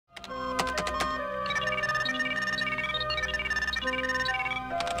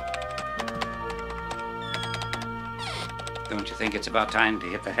don't you think it's about time to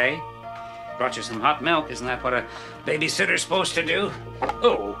hit the hay? Brought you some hot milk. Isn't that what a babysitter's supposed to do?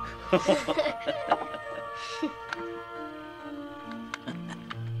 Oh.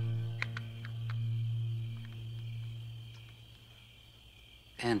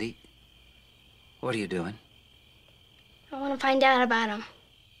 Andy, what are you doing? I want to find out about him.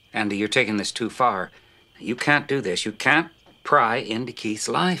 Andy, you're taking this too far. You can't do this. You can't pry into Keith's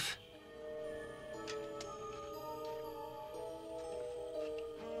life.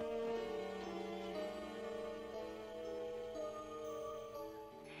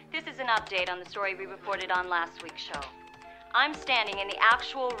 This is an update on the story we reported on last week's show. I'm standing in the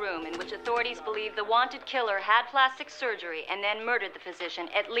actual room in which authorities believe the wanted killer had plastic surgery and then murdered the physician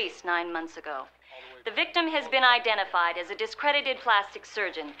at least 9 months ago. The victim has been identified as a discredited plastic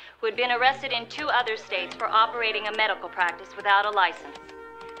surgeon who had been arrested in 2 other states for operating a medical practice without a license.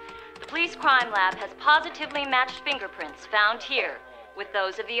 The police crime lab has positively matched fingerprints found here with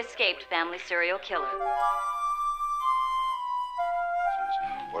those of the escaped family serial killer.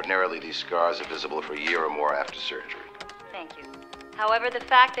 Ordinarily, these scars are visible for a year or more after surgery. Thank you. However, the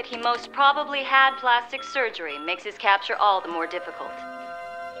fact that he most probably had plastic surgery makes his capture all the more difficult.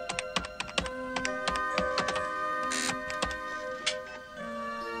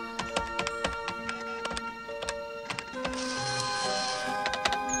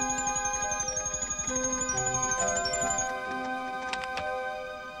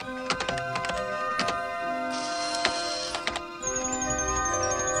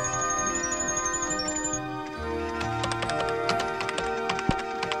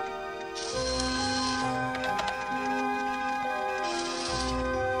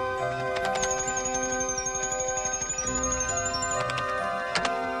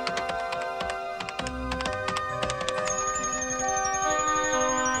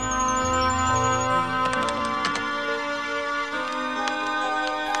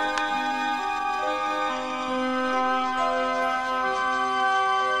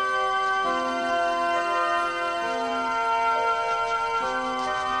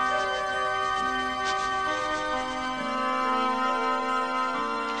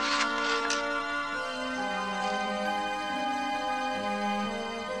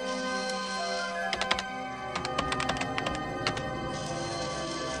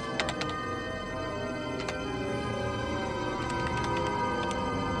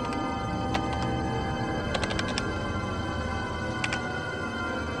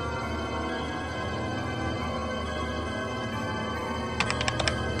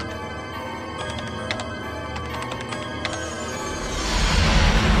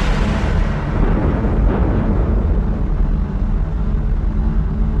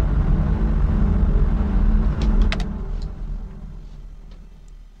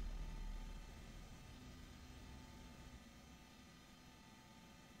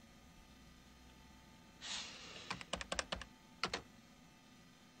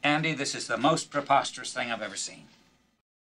 Andy, this is the most preposterous thing I've ever seen.